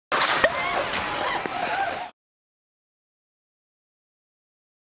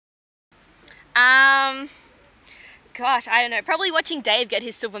Gosh, I don't know. Probably watching Dave get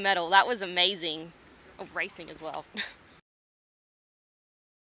his silver medal. That was amazing. Oh, racing as well.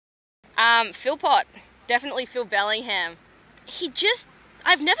 Philpott. Definitely Phil Bellingham.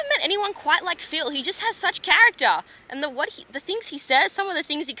 I've never met anyone quite like Phil. He just has such character. And the things he says, some of the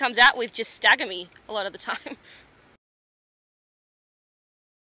things he comes out with just stagger me a lot of the time.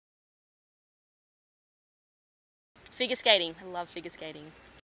 Figure skating. I love figure skating.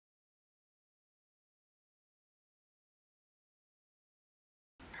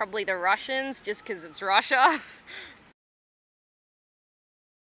 Probably the Russians, just because it's Russia.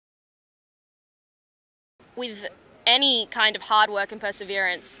 With any kind of hard work and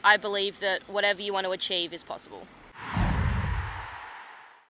perseverance, I believe that whatever you want to achieve is possible.